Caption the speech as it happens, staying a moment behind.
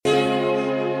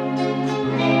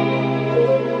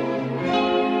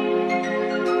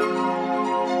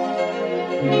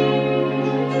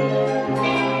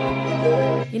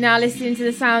now listening to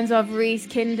the sounds of Reese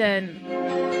Kinden,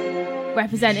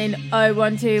 representing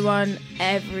 0121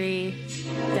 every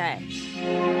day.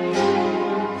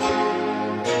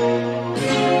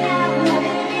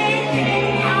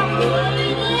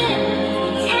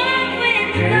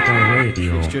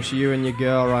 It's just you and your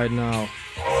girl right now.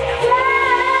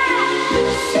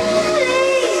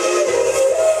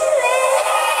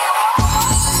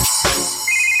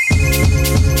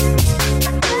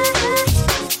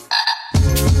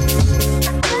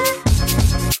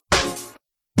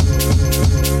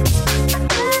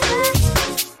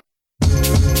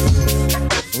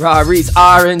 Right, Reese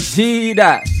RNG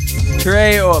that.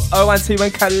 Straight up. 0121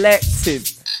 Collective.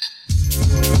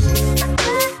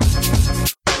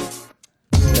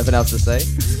 Nothing else to say.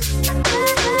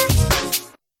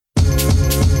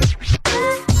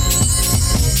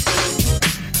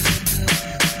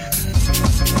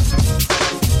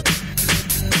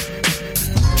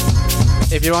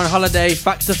 If you're on holiday,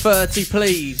 factor 30,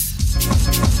 please.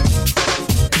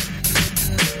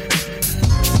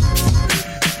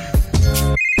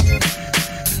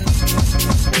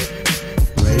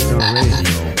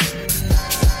 Radio.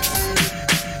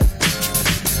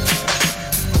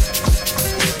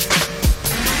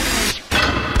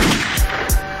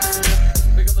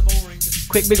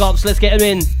 Quick big ups, let's get them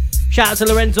in. Shout out to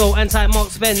Lorenzo, Anti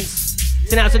Mark Spence.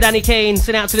 Send out to Danny Kane,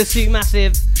 send out to the Suit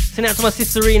Massive. Send out to my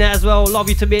sister Rena as well, love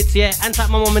you to bits, yeah. Anti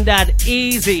my mum and dad,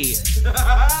 easy.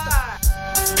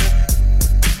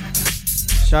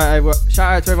 Shout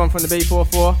out to everyone from the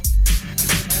B44,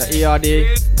 the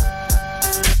ERD,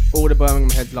 all the Birmingham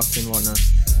heads locked in right now,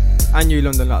 and you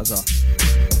London lads are.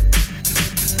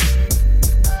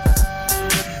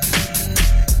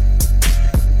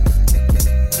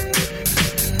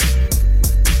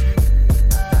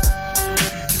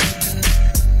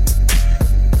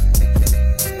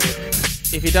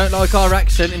 If you don't like our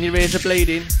accent and your ears are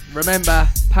bleeding, remember,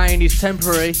 pain is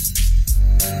temporary.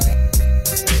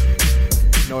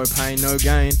 No pain, no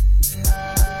gain.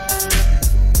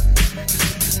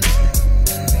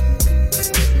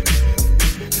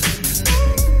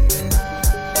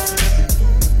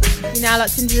 You're now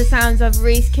locked into the sounds of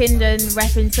Reese Kinden,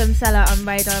 repping Some Seller on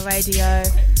Radar Radio,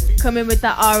 coming with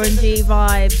that R&G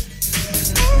vibe.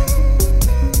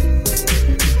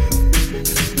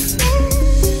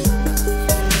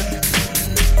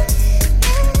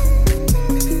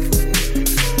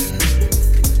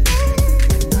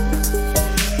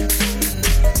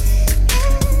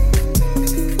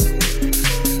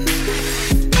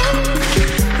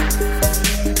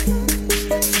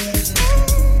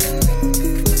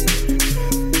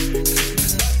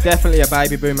 Definitely a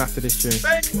baby boom after this tune.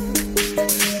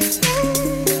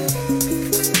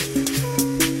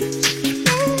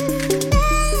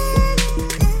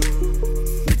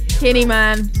 Kinney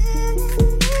man,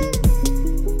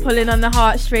 pulling on the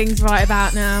heartstrings right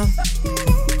about now.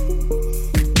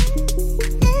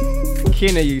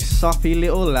 Kinney, you soppy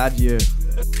little lad, you.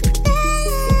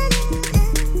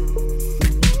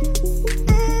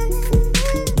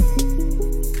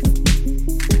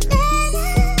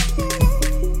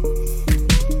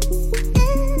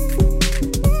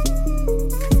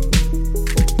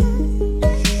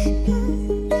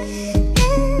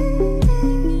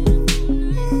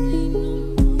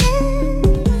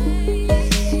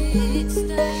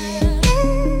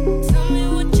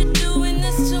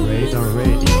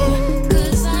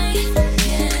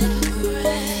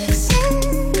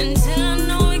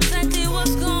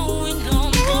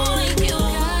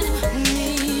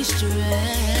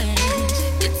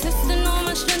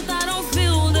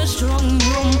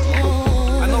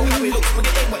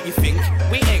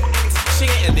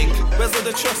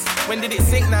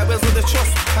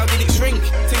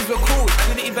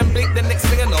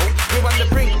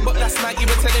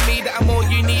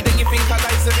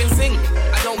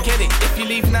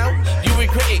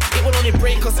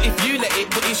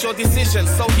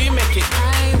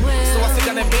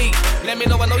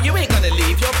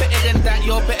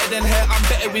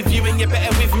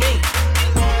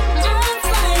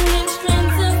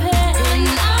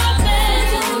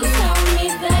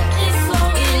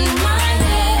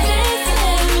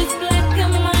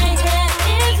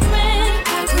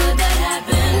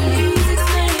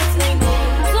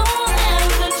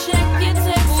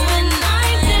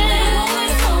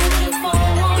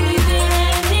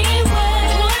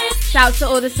 Shouts to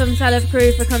all the Some Seller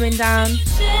crew for coming down.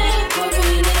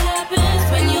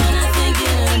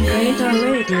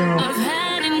 Radio.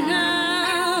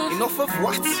 Enough of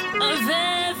what? Of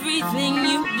everything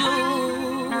you do.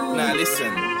 Nah,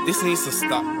 listen, this needs to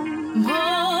stop.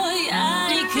 Boy,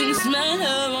 I can smell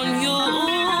her on you.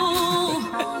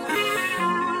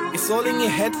 It's all in your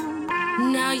head.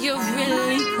 Now you're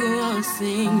really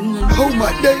crossing. Hold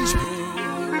my days.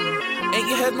 Ain't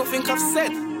you heard nothing I've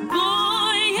said? Boy,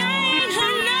 I ain't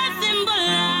heard nothing but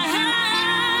lies.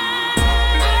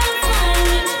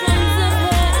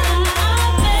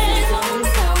 Don't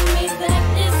tell me that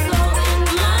it's all in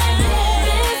my head.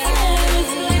 This hair is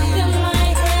left in my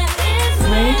head.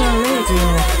 Radar Radio.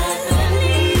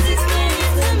 Please explain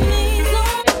it to me.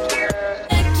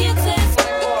 Don't you test.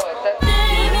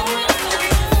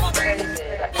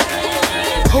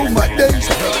 Hold my days.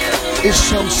 It's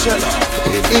some seller.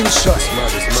 Inside.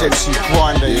 MC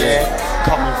Grinder, yeah.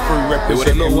 Coming through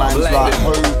representing man's like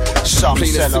who? Some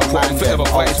seller, man. Forever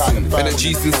fighting.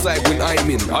 Energies inside when I'm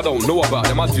in. I don't know about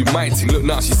them, I do my thing. Look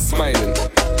now, she's smiling.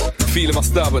 Feeling my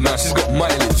style, but now she's got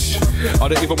mileage. I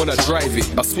don't even wanna drive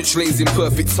it. I switch lanes in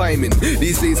perfect timing.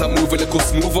 These days I move a little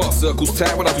smoother. Circles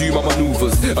tight when I do my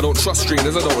maneuvers. I don't trust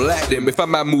strangers, I don't like them. If a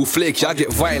man move flaky, I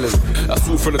get violent. I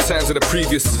saw from the times of the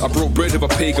previous. I broke bread with a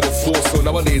pagan before, so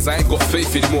nowadays I ain't got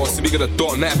faith anymore. So we got a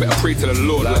dark night, but I pray to the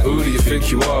Lord. Like, who do you think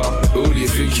you are? Who do you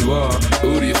think you are?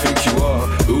 Who do you think you are?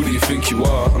 Who do you think you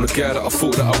are? I'm the guy that I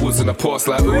thought that I was in the past.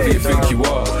 Like, who do you think you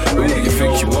are? Who do you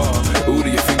think you are? Who do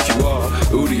you think you are?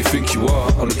 Who do you think you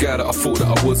are? I'm the guy that I thought that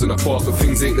I was in the past, but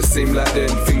things ain't the same like then.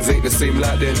 Things ain't the same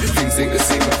like then. Things ain't the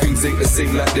same. Things ain't the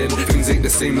same like then. Things ain't the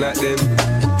same like then.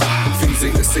 Things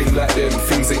ain't the same like then.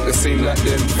 Things ain't the same like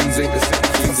then. Things ain't the same.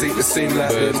 Things ain't the same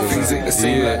like then. Things ain't the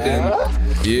same like then.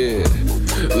 Yeah.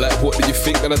 Like, what did you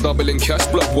think? And a double in cash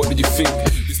blood. What did you think?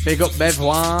 Big up Bev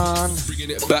One. Bringing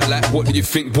it back like, what do you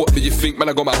think? What do you think? Man,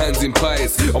 I got my hands in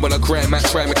pies. I'm on a grind, man,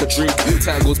 try and make a drink.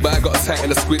 Time goes by, I got a tight in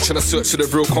the switch, and I search for the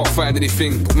real, can't find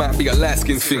anything. Might be a light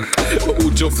skin thing, but all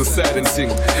jokes aside and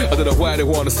sing. I don't know why they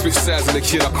want to switch sides on the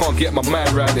kid, I can't get my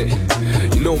mind around it.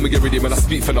 You know me get ready when I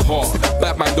speak from the heart.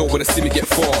 Bad man don't wanna see me get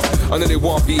far. I know they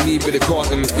want be me, but they can't.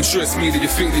 And I'm sure it's me that you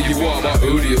think that you are. But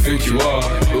who do you think you are?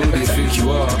 Who do you think you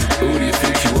are? Who do you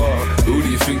think you are? Who do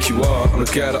you think you are? I'm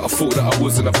the guy that I thought that I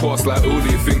was in the past. Like, who do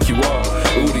you think you are?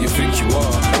 Who do you think you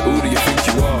are? Who do you think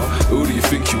you are? Who do you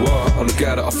think you are? I'm the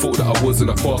guy that I thought that I was in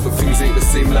the past. But things ain't the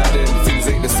same like then. Things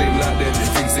ain't the same like then.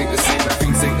 Things ain't the same.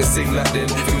 Things ain't the same like then.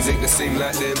 Things ain't the same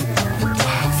like then.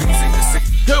 Things ain't the same.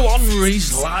 Go on,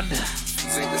 Reese, lad.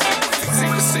 Things ain't the same. Things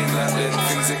ain't the same like then.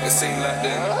 Things ain't the same like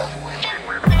then.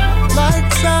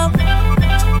 Lights out.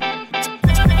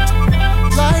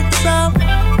 Lights out.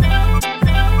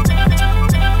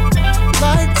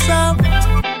 Lights out.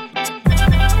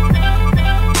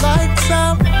 Lights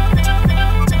out.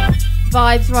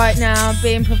 Vibes right now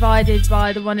being provided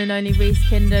by the one and only Reese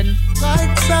Kinden.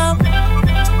 Lights out.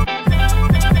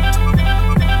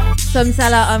 Some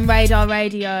Seller on Radar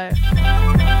Radio.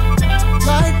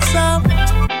 Lights out.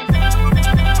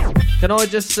 Can I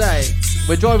just say,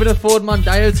 we're driving a Ford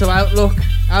Mondeo to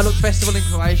Outlook Festival in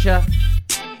Croatia.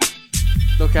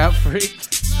 Look out for it.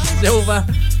 Silver.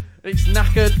 It's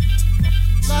knackered.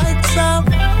 Lights out.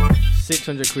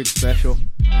 600 quid special.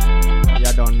 Yeah,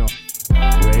 I don't know.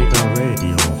 Radar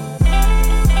Radio.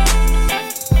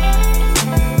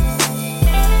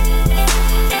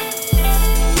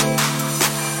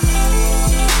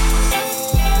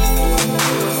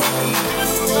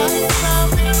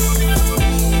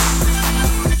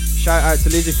 Shout out to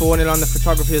Lizzie Thornhill on the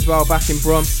photography as well, back in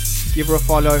Brum. Give her a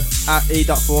follow at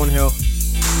e.thornhill.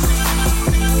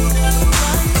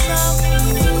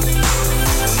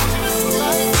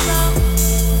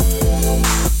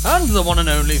 And the one and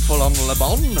only Full on Le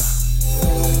Bon.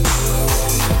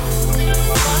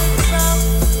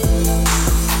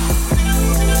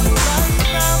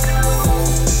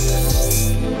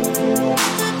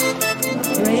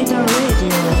 Radar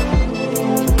Radio.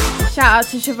 Shout out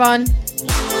to Siobhan.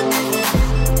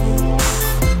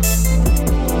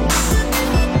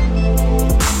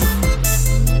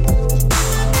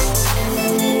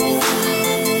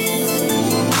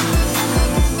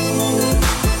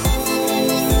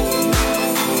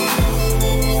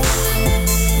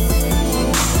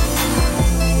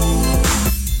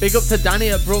 Big up to Danny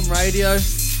at Brum Radio.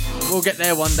 We'll get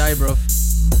there one day, bruv.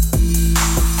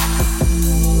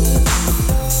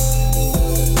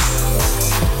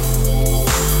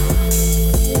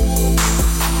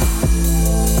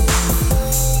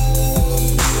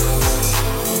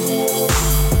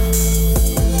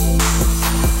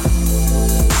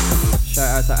 Shout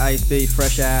out to ASB,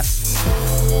 Fresh Air.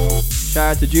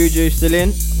 Shout out to Juju, still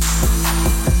in.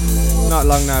 Not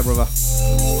long now, brother.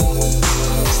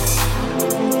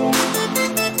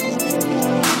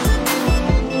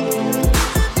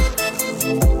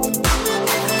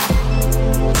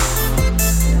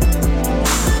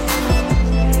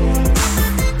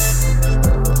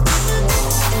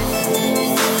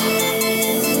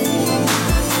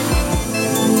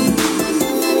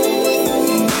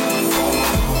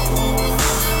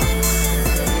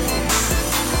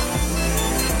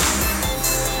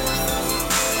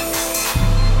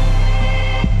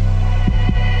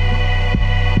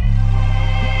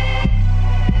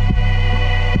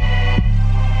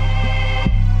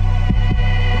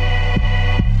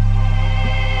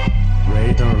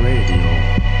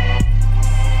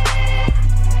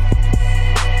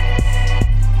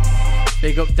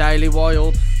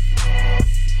 Wild.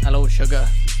 Hello, Sugar.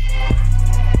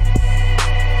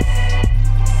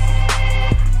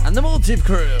 And the Motive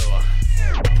Crew.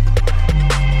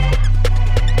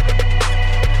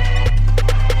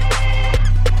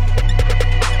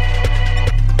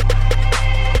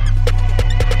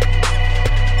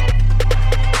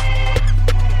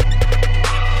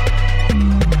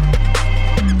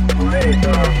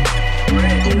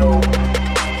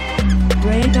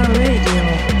 Radar Radio.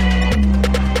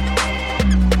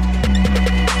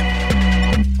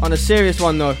 On a serious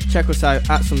one though, check us out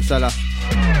at Some Seller.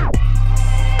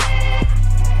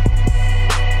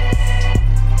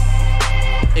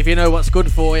 If you know what's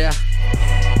good for you.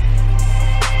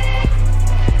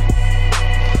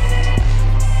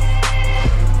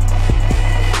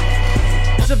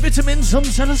 It's a Vitamin Some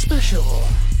Seller special.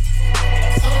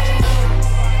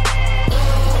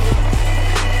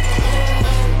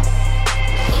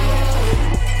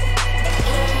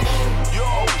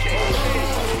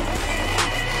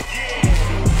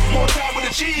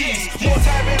 Cheese, more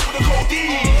time in with the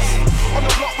coldies. On the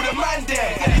block with a man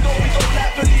there. And you know we don't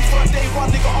like police. From day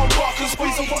one, nigga, I'll walk and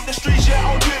squeeze up on the streets, yeah,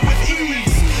 I'll do it with ease.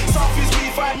 South is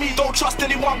me, find me, don't trust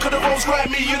anyone, cause the roads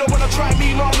grind me. You don't wanna try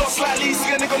me, no, not slightly.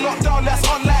 See a nigga knocked down, that's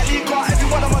unlikely. Got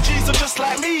every one of my G's are just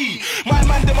like me. My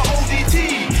man, them a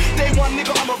ODT. Day one,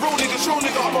 nigga, I'm a real nigga, true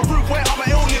nigga. I'm a root where I'm a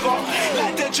ill nigga.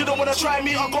 Like that, you don't wanna try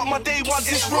me. I got my day ones,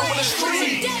 this real on the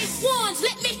street. Day ones,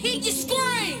 let me hear you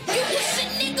scream. You wish a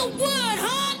nigga would,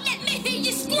 huh? Let me hear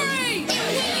you scream. When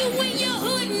you in your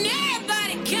hood and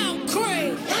everybody count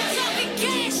cream. I'm talking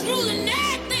cash, ruling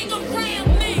everything around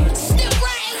me. Still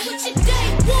riding with your day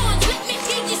ones, let me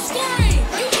hear you scream.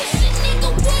 You wish a nigga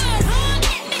would, huh?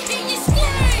 Let me hear you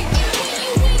scream. When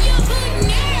you in your hood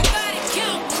and everybody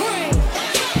count cream.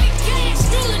 I'm talking cash,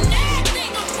 ruling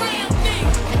everything around me.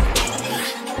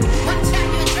 Watch how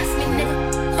you address me, nigga.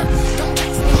 Don't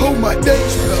ask me. Hold my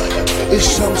days, blood. It's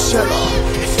Some Seller.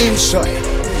 Inside.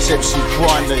 MC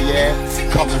Grinder, yeah.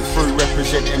 Coming through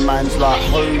representing mans like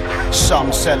who?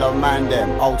 Some Seller man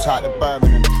them. Old type the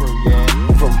Birmingham crew, yeah.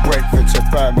 From Brentford to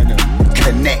Birmingham.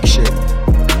 Connection.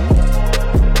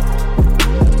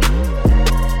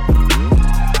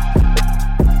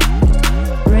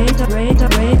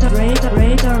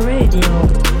 Radar Radio.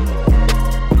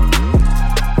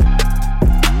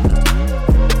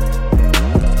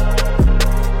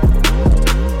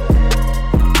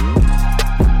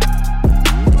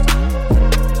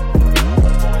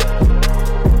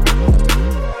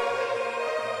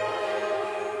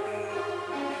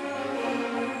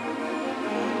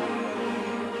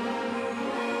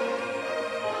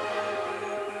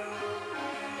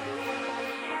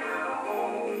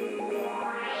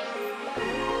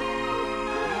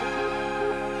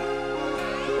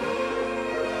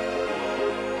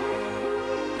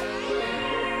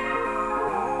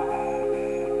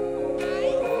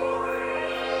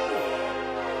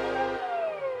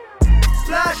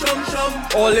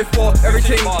 All live for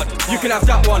everything, you can have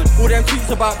that one. All them tweets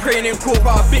about praying in court,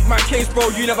 but a big man case, bro,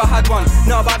 you never had one.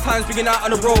 Now about times being out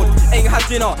on the road, ain't had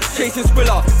dinner, chasing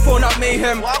Squiller, phone up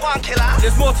mayhem.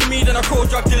 There's more to me than a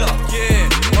cold drug dealer.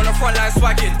 Yeah, on the front line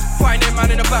swagging, finding man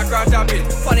in the background dabbing.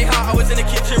 Funny how I was in the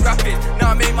kitchen rapping,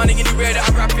 now I make money anywhere that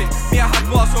I'm rapping. Me, I had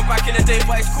bars from back in the day,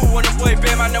 but it's cool when the boy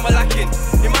bare man never lacking.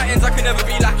 In my ends I can never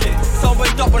be lacking, someone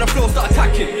went up on the floor, start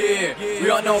attacking. Yeah, we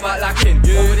don't know about lacking.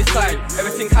 Over this side,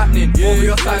 everything's happening. Over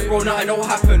your side, bro, nothing don't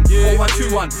happen.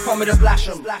 4121, come with a flash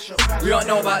 'em. We don't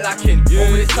know about lacking.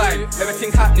 Over this side,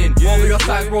 everything's happening. Over your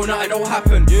side, bro, nothing don't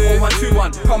happen.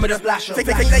 4121, come with a flash 'em. Think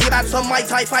that you've had some Muay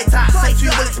Thai fighter. Say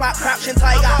 2 bullets about crouching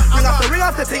tiger. Ring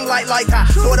off the thing like lighter.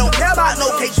 So I don't care about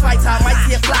no cage fighter. Might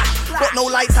see a flash, but no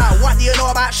lighter. What do you know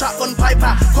about shotgun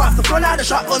piper? Cause the front out the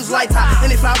shotgun's lighter.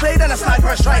 And if I play then a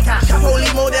sniper striker. Cap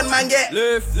only more than man get.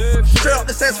 Straight up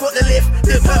the stairs, foot the lift.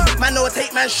 Dip him, man know I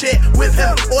take man shit with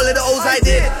him. All of the O's I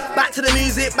did. Back to the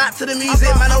music, man,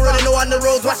 I already know on the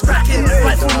roads what's cracking.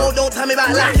 Right full mode, don't tell me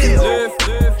about lacking.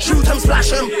 Shoot 'em,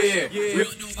 splash 'em.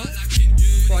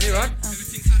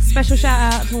 Special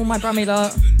shout out to all my Brummy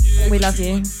lot. We love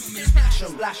you.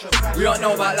 We don't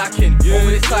know about lacking.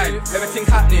 Over this side, everything's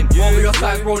happening. Over your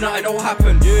side, bro, nothing don't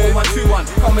happen. 4121,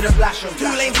 come with a flash 'em. 2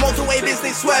 lanes, motorway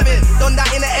business swerving. Done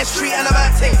that in the S Street and a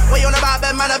back thing. What you on about,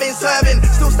 Ben, man, I've been serving.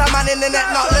 Still stand man in the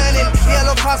net, not learning.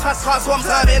 Yellow cars, fast cars, so I'm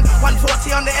serving.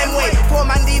 140 on the M-way. 4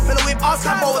 man deep in the whip, ask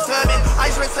how I was serving.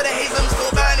 Eyes red to the haze, I'm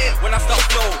still burning. When I start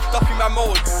slow, stuffing my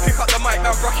mode. Pick up the mic,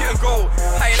 man, rock it and go.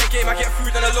 High in the game, I get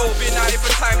food on the low. Been out it for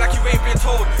time like you ain't been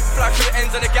told. Fly through the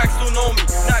ends and the gags still know me.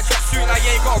 Night track soon, I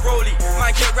ain't got a rollie.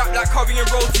 Man get rap like curry and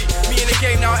roti. Me in the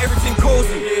game now, everything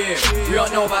cozy. Yeah, we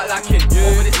don't know about lacking.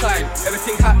 Over this time,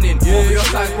 everything happening. Over your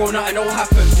size, bro, nothing will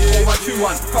happen.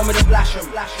 4121, come with a flash 'em.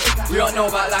 We don't know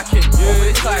about lacking. Over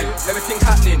this time, everything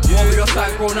happening. Over your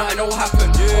size, bro, nothing will happen.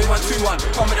 4121,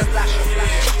 come with a flash 'em.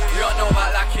 We don't know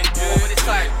about lacking. Over this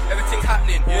time, everything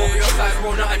happening. Over your size,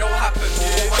 bro, nothing will happen.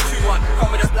 4121,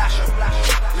 come with a flash 'em.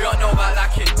 We don't know about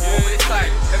lacking. Over this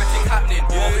time, everything happening.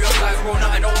 Over your size, bro,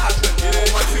 nothing will happen.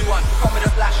 4121, come with a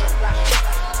flash 'em.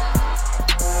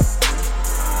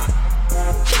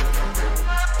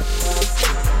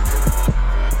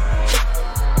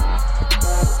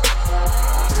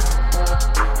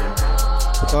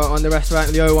 So on the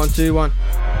restaurant, the 0121,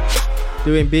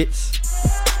 doing bits.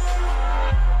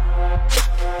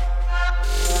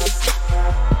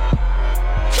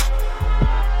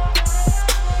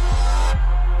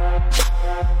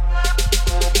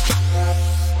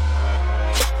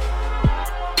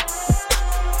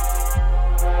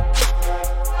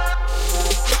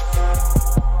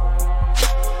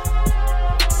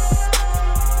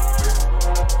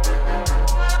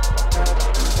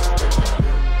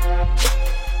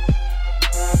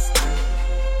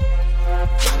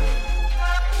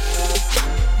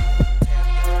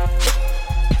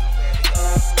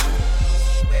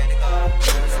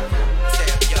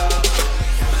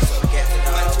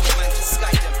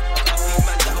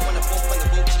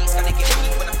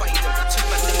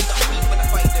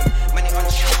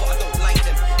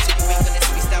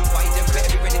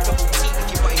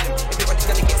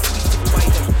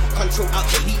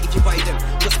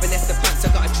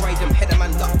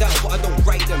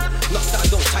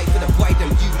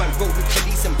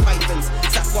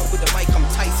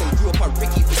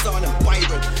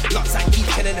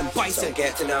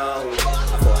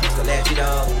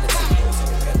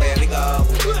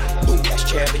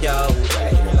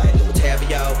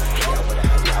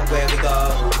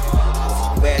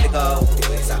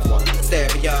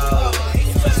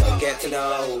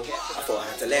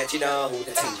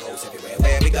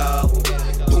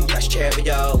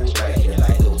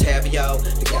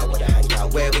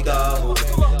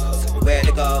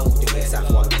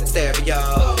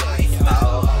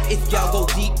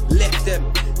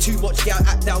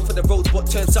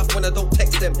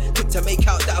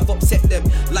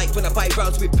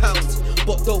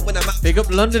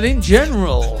 London in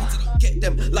general. Get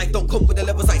them, like don't come with the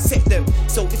levels I set them.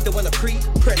 So if they wanna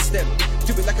press them.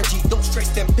 Do it like a G, don't stress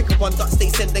them. Pick up one dot, stay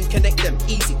send and connect them.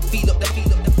 Easy, feel up the.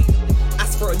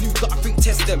 Ask for a new got a freak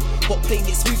test them. But playing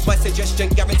it smooth, my suggestion.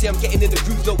 Guarantee I'm getting in the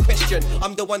groove, no question.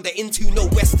 I'm the one that into no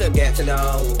western. Get to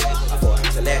know, I thought I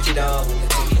had to let you know.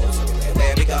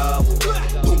 There we go.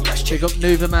 Boom, that's Big up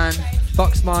Nuva Man,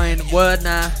 Fox Mine, Word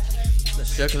Nah, the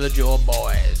Circle of the Jaw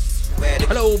boys.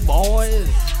 Hello boys.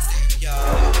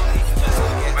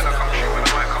 When I come true, when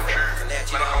I might come true.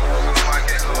 When I come close, when I might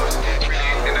get lost.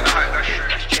 Really in the hype, that's true.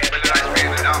 When the lights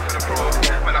being down for the pro.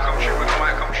 When I come true, when I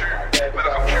might come true. When I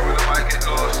come true, when I might get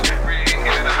lost. Really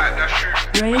in the hype, that's true.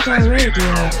 Radio.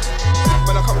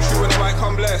 When I come true, when I might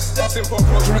come blessed. Simple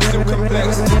approach, but still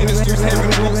complex. In the streets,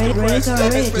 hearing walks the press.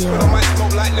 Express when I might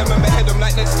smoke like lemon, behead them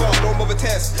like let's start, don't bother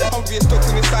test. Hungry as dogs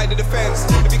on the side of the fence.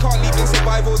 If you can't leave, then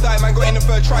survive or die. Man, got in the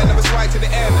third try, never strike to the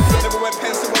end. Never went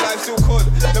pencil, but life still could.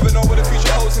 Never know what the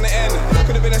future holds in the end.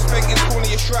 Could have been a spank in school and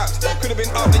you're strapped. Could have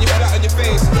been up, then you're flat on your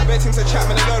face. Betting to chat,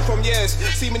 man, I learned from years.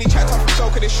 See many chat up from so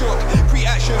could it shook.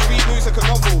 Pre-actions, read news like a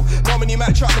novel. Not many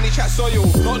match up, many chat soil.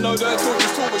 Not know dirt talk,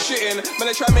 just talk with shitting. Man,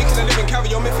 I try making a living,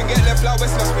 carry on myth and get left out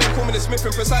west and I spin, call me the smith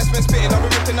and precise man spitting. I've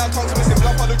been ripping out tongues missing,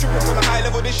 blood puddle dripping from the high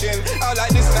level dishing. Out like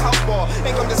this in the house bar.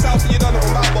 Ain't come to south, so you don't know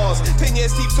about bars. 10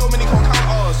 years deep, so many can't count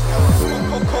ours.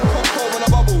 Cold when I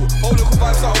bubble. Old local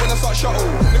vibes start when I start shuttle.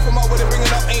 Lift them out when they're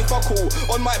bringing up, ain't fuck all.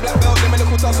 On my black belt, the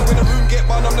medical tussle in the room, get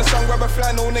bun on the sun, grab a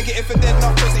flannel. Negative for dead,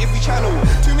 not positive, we channel.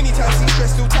 Too many times, see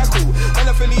stress, still tackle. And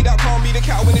I feel that can't be the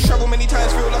cattle when they struggle many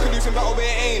times. Feel like a losing battle, but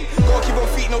it ain't. Gotta keep on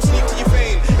feet, no sleep till you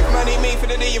faint. If man ain't made for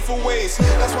the day, you're full ways.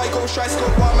 That's why go try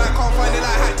scope one man can't find it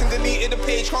like hacked and deleted the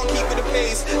page. Can't keep with the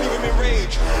pace, leave him in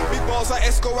rage. Big balls like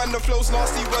Esco and the flows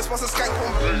nasty, worse must have skank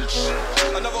on beach.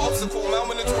 Another obstacle, man,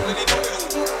 when the talk that they know it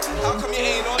all. How come you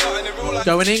ain't on that in the real life?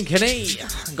 Going in, Kenny.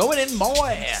 Going in,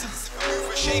 boy.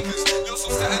 Shakers, you're so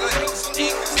satellite blocks on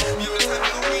acres. Me on the time,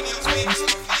 no radios, baby. So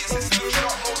my feet is still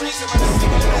sharp, no reason. Man, I'm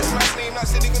singing the next man's name, not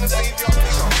saying they're gonna save your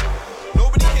pickup.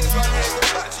 Nobody cares round here, go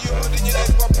back to your hood and your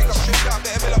legs, one pick up, straight out,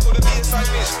 better be like all the BS I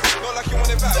miss. Not like you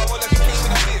want it back, more like it came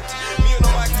in a dip. Me on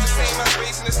the mic is the same as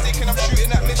racing a stick, and I'm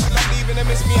shooting that mission, I'm leaving a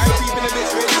miss me, I ain't creeping a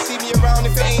bitch, ready to see me around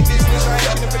if it ain't business. I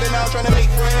ain't tuning for the now, trying to make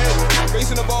for a head.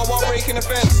 Racing the bar while breaking the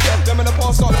fence. Them in the park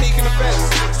now start taking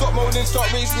offense. Stop moaning,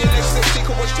 start raising your legs. Let's take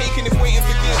a watch taking if waiting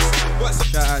for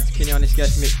this. Shout out to Kenny on his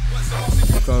guest mix.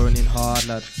 Going in hard,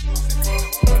 lad.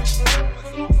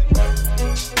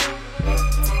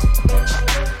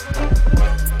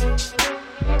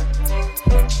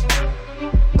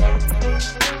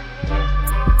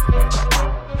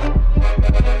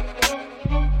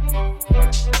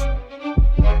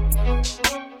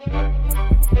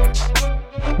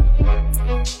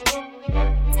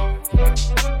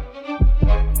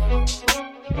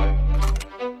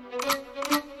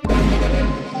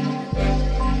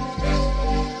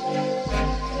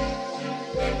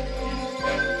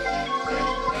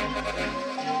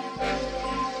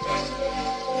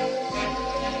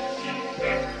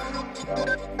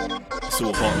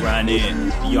 So hot round here.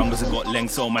 The youngers have got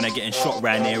length, so man are getting shot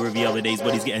round here. Every other day's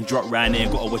body's getting dropped round here.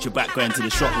 Gotta watch your back going to the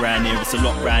shop round here. It's a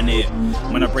lot round here.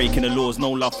 Man are breaking the laws,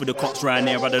 no love for the cops round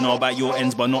here. I don't know about your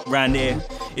ends, but not round here.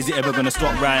 Is it ever gonna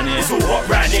stop round here? It's all hot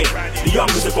round here. The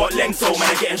youngers have got length, so man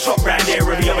are getting shot round here.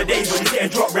 Every other day's body's getting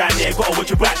dropped round here. Gotta watch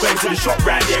your back going to the shop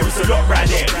round here. It's a lot round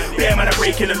here. Bare man are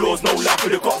breaking the laws, no love for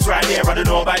the cops round here. I don't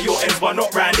know about your ends, but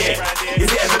not round here. Is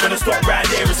it ever gonna stop round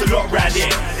here? It's a lot round here.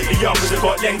 The youngers have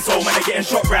got length, so man are getting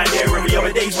shot round here. Every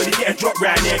other day's when he's getting dropped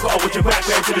round here. Gotta watch your back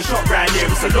going to the shop round here.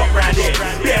 It's a lot round here.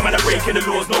 Bare man are breaking the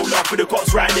laws, no love for the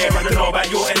cops round here. I don't know about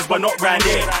your ends, but not round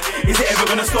here. Is it ever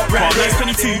gonna stop round here?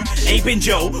 22, ain't been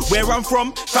Joe. Where I'm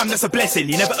from, fam, that's a blessing.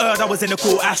 You never heard I was in the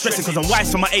courthouse stressing, cause I'm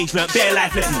wise for my age, learnt bare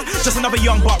life lessons. Just another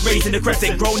young buck raised in the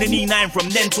crescent, grown in E9 from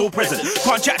then till present.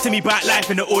 Can't chat to me about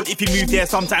life in the hood if you move there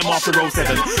sometime after row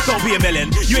 7. Don't be a melon,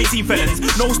 you ain't seen felons.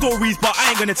 No stories, but I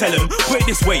ain't gonna tell them. Put it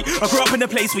this way, I grew up in a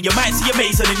place where you might see your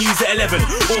mates on the news at 11.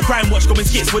 All crime watch going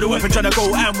skits with a weapon, trying to go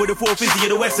and with a 450 of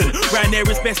the Western. Round there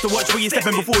it's best to watch where you're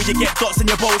stepping before you get dots in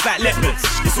your bowls like leopards.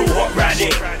 It's all hot round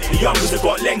here. The youngers have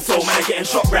got length, so man are getting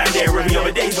shot round there. Every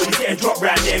other day's when he's getting dropped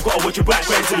round there. Gotta watch your back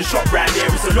going to the shop round there.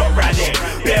 It's a lot round there.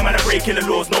 Bare man are breaking the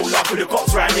laws, no love for the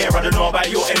cops round there. I don't know about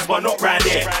your ends, but not round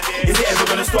there. Is it ever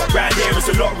gonna stop round there? It's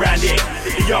a lot round there.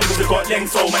 The youngers have got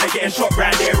length, so man are getting shot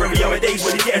round there. Every other day's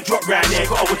when he's getting dropped round there.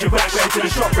 Gotta watch your back going to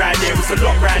the shop round there. It's a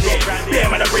lot round there. Bare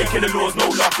man are breaking the laws, no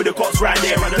love for the cops round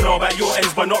there. I don't know about your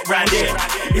ends, but not round there.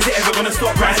 Is it ever gonna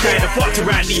stop round there? Kinda fucked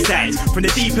around these sides, from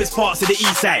the deepest parts of the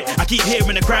east side. I keep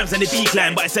hearing the crimes and the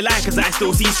decline, but it's a lie cause I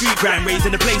still see street crime raised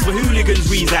in a place where hooligans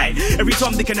reside. Every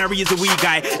Tom, Dick and Harry is a wee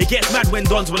guy. It gets mad when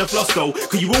dons wanna floss though,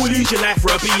 cause you will lose your life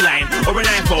for a beeline or an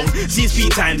iPhone. CSP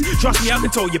times, trust me I can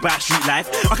tell you about street life.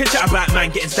 I can chat about man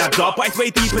getting stabbed up, but it's way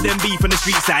deeper than beef on the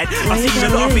street side. I've seen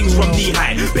a lot of things from knee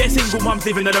high. Bare single mums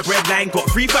living on a breadline. Got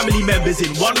 3 family members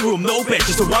in 1 room, no bed,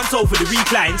 just a 1 soul for the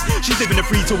reclines. She's living a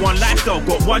 3-to-1 lifestyle,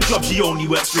 got 1 job, she only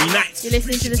works 3 nights. You're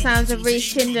listening to the sounds of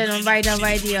Reese Kindon on Radar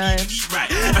Radio.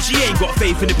 Right, and she ain't got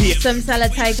faith in the PM. Some seller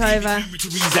takeover. To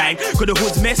resign, cause the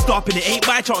hood's messed up and it ain't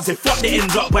by chance. It fuck the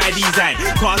ends up by design.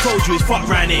 Cause I told you it's fuck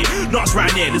round here, nuts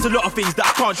round here. There's a lot of things that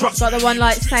I can't trust. Got the one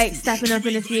like fake stepping up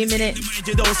in a few minutes.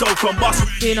 Do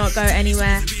not go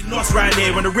anywhere. Nuts round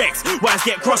here on the Rex. Wires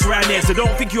get crossed round here, so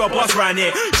don't think you're a boss round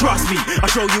here. Trust me, I'll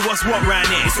show you what's what round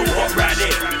here. It's all hot round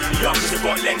here. Youngsters have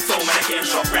got length, so man are getting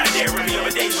shot round here. Every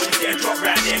other day's when it's getting dropped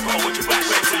round here. Gotta watch your back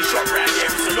when to the shop round here.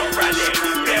 It's a lot round here.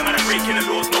 Bare man are breaking the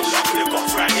laws, no love for the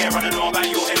cops round here. I don't know about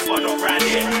your ends, but not round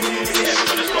here. Is it ever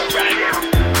gonna stop round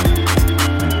here?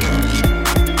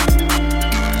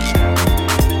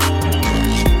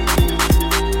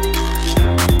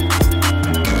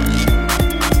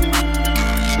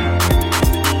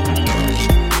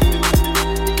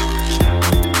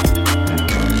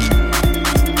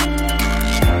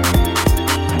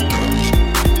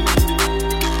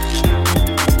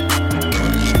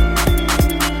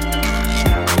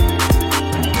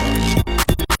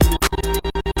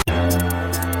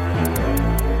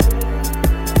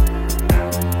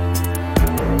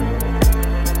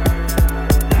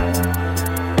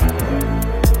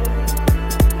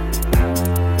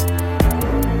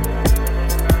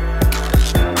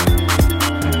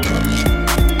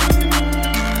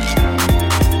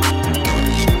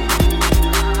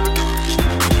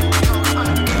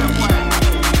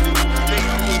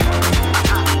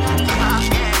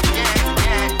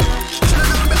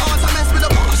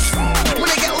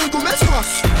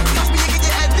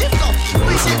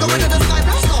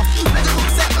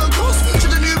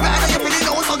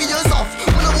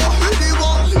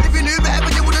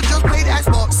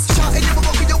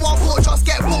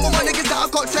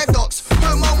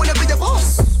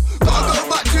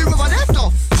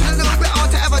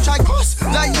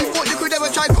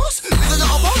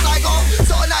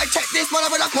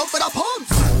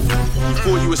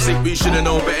 were sick, but you should've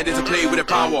known better than to play with the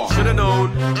power. Should've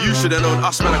known, you should've known.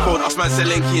 Us man are cold, us man sell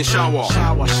Lenky and shower.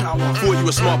 Thought you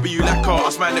were smart, but you lack car.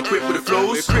 Us man equipped with the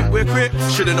flows. We're quick.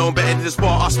 Should've known better than to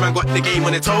spot. Us man got the game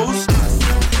on their toes.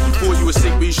 Thought you were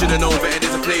sick, but you should've known better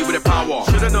than to play with the power.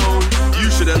 Should've known,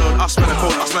 you should've known. Us man are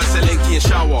cold, us man sell Lenky and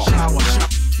shower.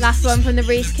 Last one from the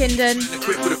Reese Kindon.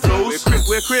 Quick with the flows.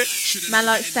 We're quick. Man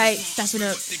like State stepping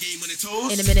up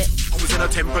in a minute. I was in a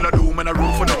temple of doom and a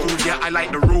room for the cool, yeah, I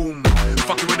like the room.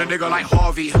 Fucking with a nigga like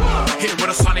Harvey. Hit him with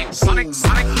a sonic. I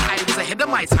was ahead of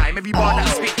my time. Every bar that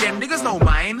I spit, them niggas know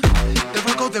mine. There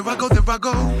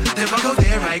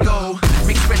I go.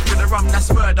 Mixed red with the rum,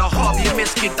 that's murder. Harvey and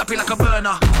Miss Kid, up like a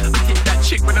burner. I hit that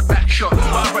chick with a back shot, but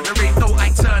I run the rate, no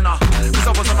Ike Turner. Cause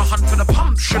I was on a hunt for the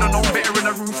pumps. Should've known better in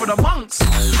a room for the monks.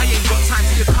 I ain't got time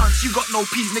for your cunts. You got no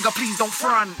peas, nigga, please don't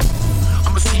front.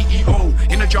 I'm a CEO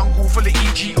in a jungle full of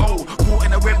EGO. Caught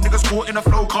in a web, niggas caught in a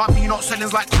flow. Can't be not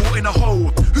selling's like caught in a hole.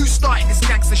 Who started this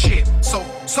gangster shit? So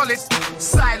solid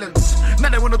silence. Now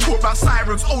they wanna talk about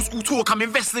sirens. Old school talk, I'm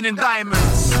investing in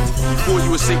diamonds. Thought you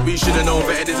were sick, but you should've known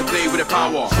better than to play with the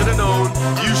power. Should've known,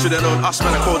 you should've known. Us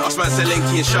man are cold, us man sell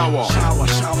Lenky and shower.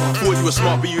 Thought you were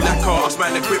smart, but you lack car. Us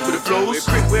man equipped with the flows.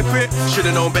 We're quick.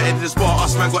 Should've known better than to spot.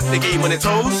 Us man got the game on their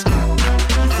toes.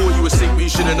 Thought you were sick, but you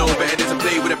should've known better than to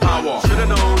play with the power. Should've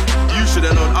known, you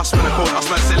should've known. Us man are cold, us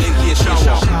man sell Lenky and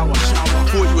shower.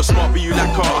 Thought you were smart, but you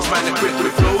lack car. Us man equipped with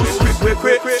the flows. We're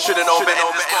quick. Should've known better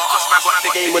than to spot. Us man got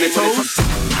the game on their toes.